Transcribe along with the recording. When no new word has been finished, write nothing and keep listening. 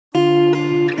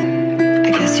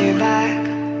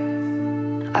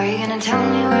Are you gonna tell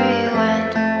me where you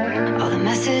went? All the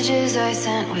messages I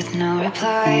sent with no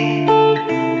reply.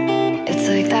 It's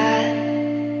like that.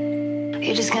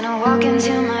 You're just gonna walk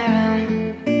into my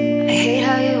room. I hate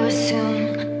how you assume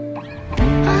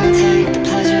I'll take the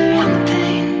pleasure and the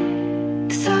pain,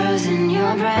 the sorrows in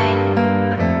your brain,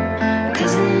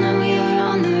 'cause I know you're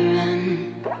on the run.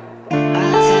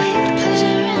 I'll take the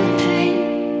pleasure and the pain,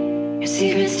 your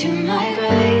secrets to my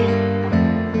grave.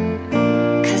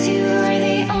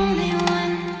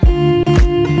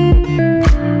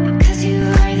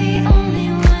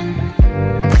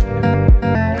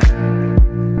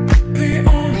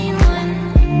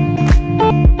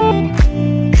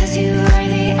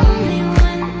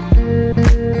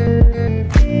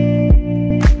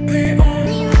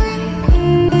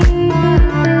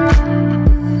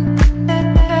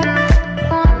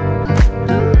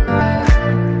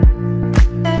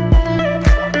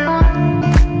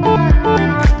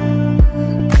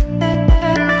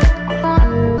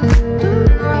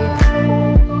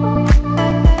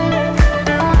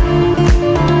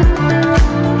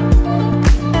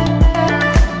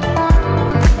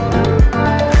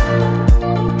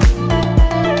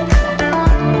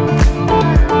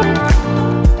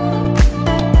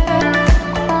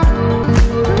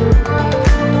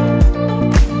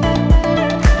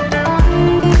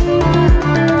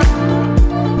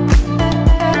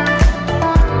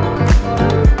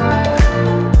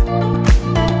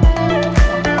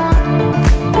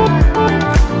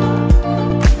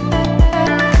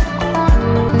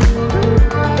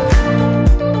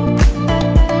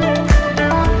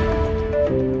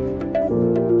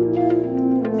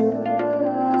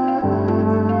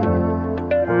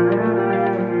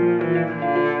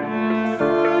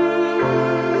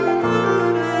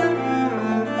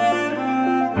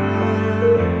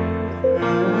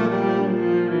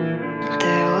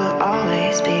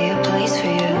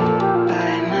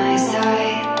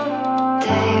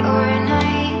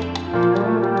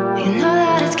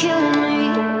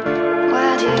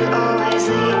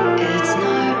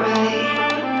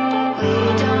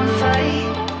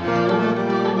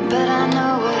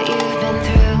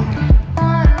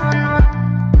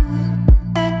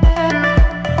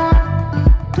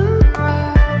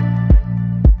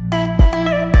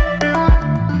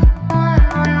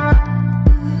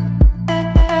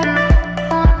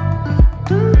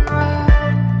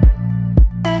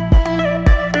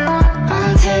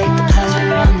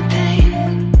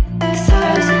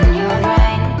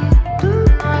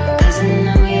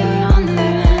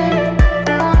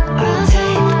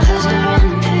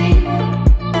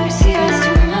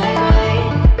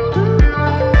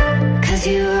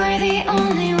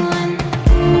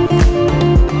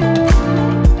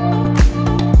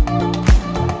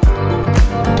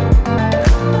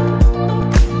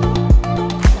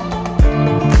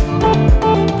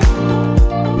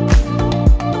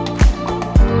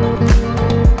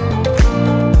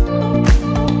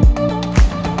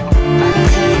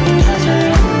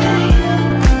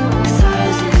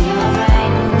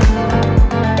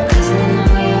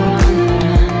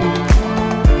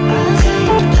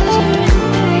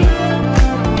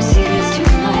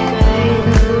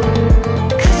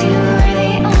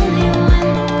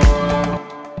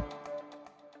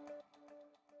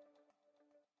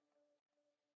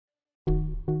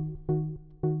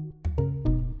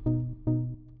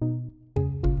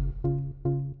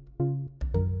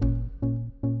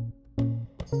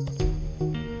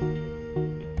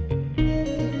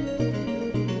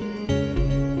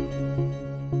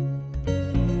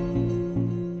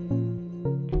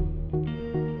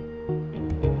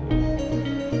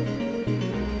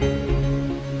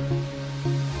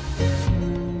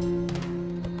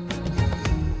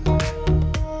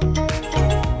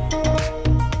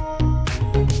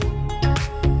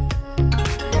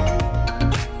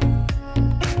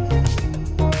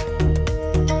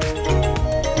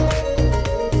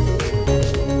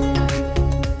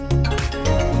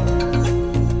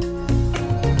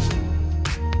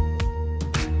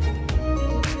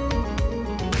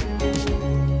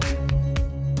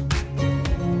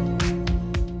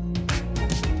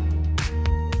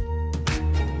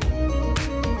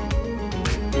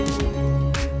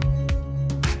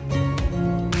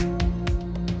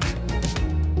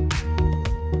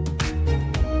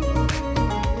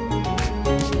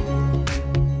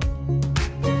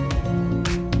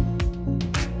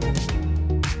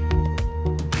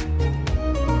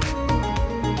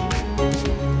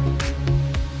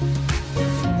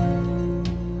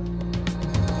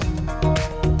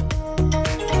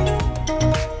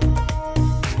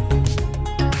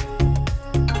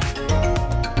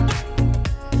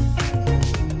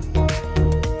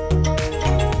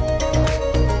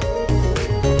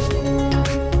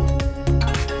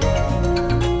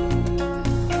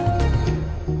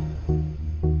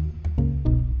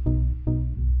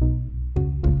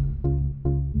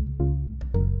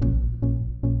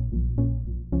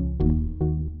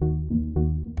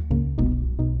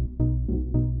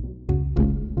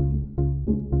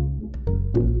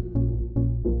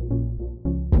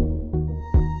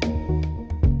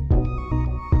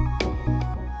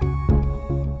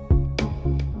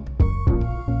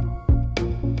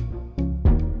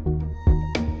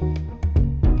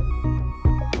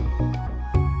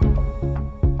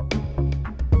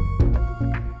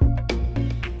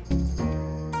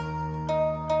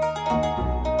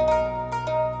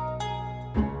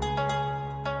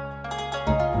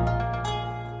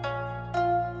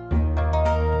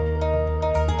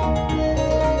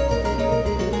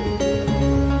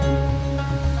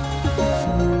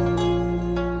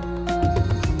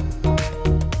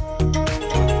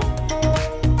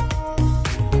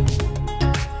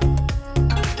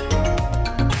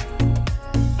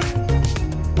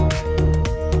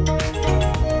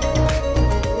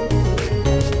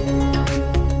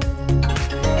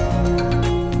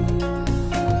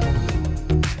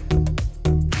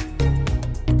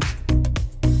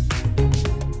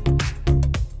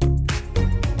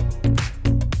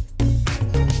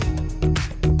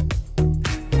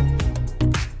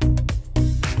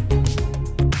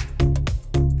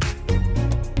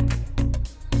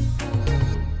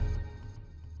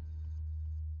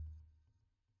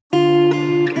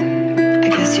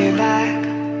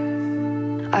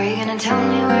 Are you gonna tell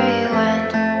me where you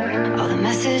went? All the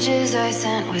messages I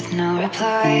sent with no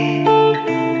reply.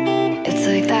 It's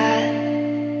like that.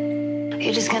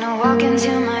 You're just gonna walk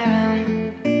into my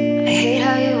room. I hate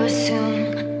how you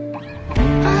assume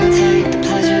I'll take the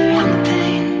pleasure and the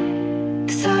pain,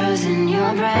 the sorrows in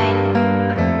your brain,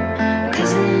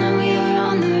 'cause I know you're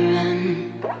on the run.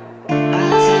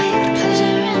 I'll take the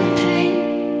pleasure and the pain,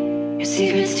 your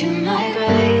secrets to my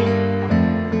grave.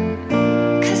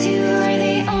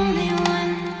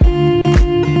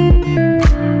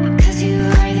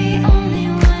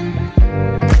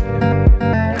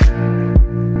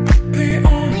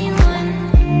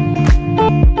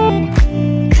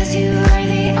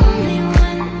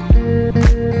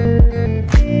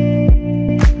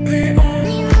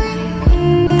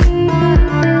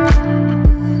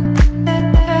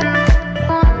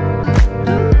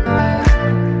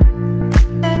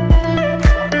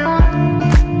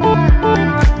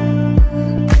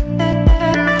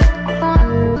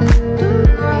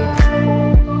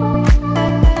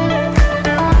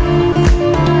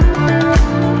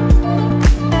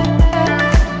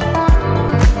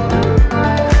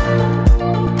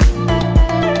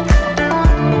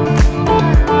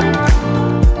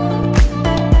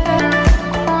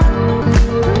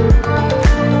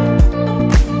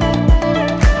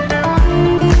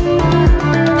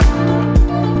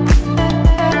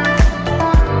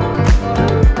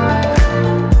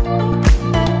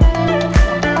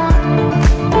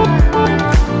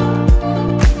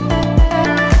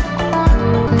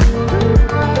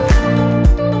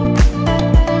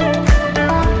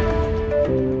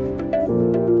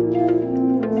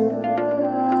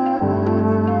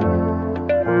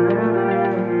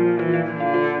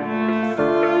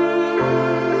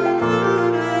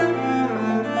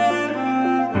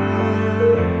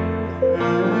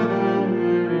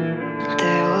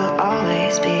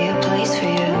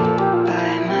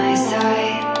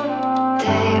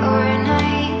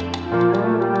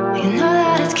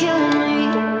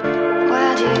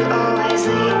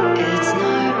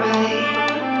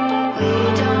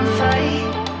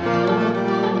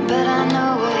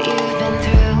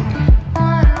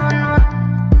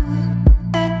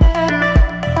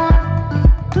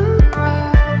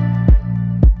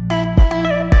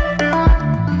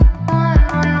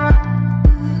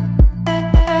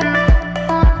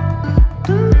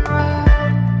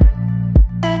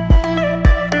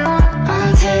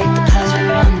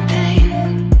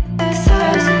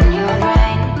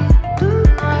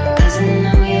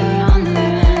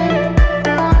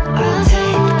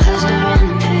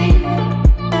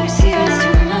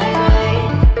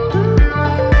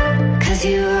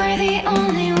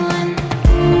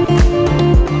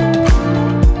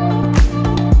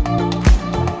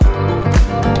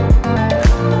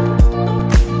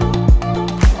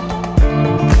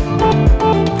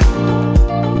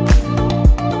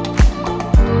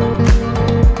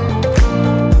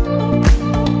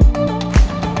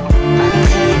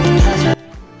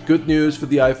 Good news for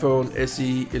the iPhone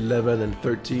SE 11 and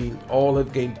 13, all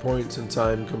have gained points and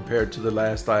time compared to the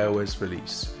last iOS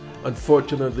release.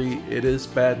 Unfortunately, it is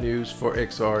bad news for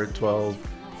XR 12,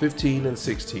 15 and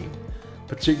 16,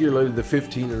 particularly the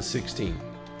 15 and 16.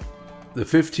 The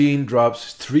 15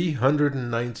 drops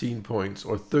 319 points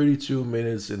or 32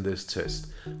 minutes in this test.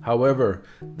 However,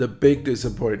 the big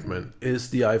disappointment is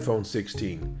the iPhone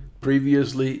 16.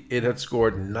 Previously, it had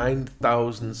scored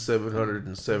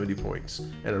 9,770 points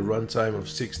and a runtime of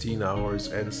 16 hours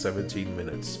and 17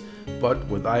 minutes. But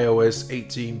with iOS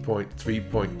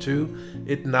 18.3.2,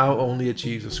 it now only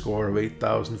achieves a score of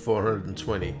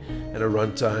 8,420 and a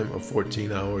runtime of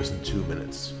 14 hours and 2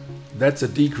 minutes. That's a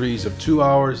decrease of 2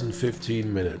 hours and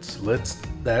 15 minutes. Let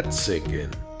that sink in.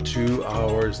 2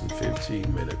 hours and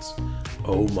 15 minutes.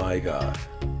 Oh my god.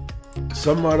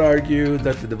 Some might argue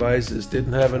that the devices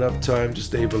didn't have enough time to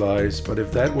stabilize, but if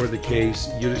that were the case,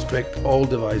 you'd expect all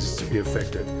devices to be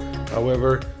affected.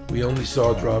 However, we only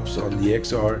saw drops on the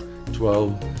XR,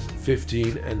 12,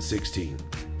 15 and 16.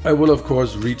 I will of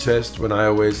course retest when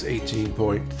iOS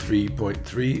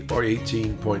 18.3.3 or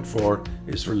 18.4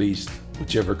 is released,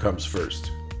 whichever comes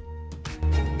first.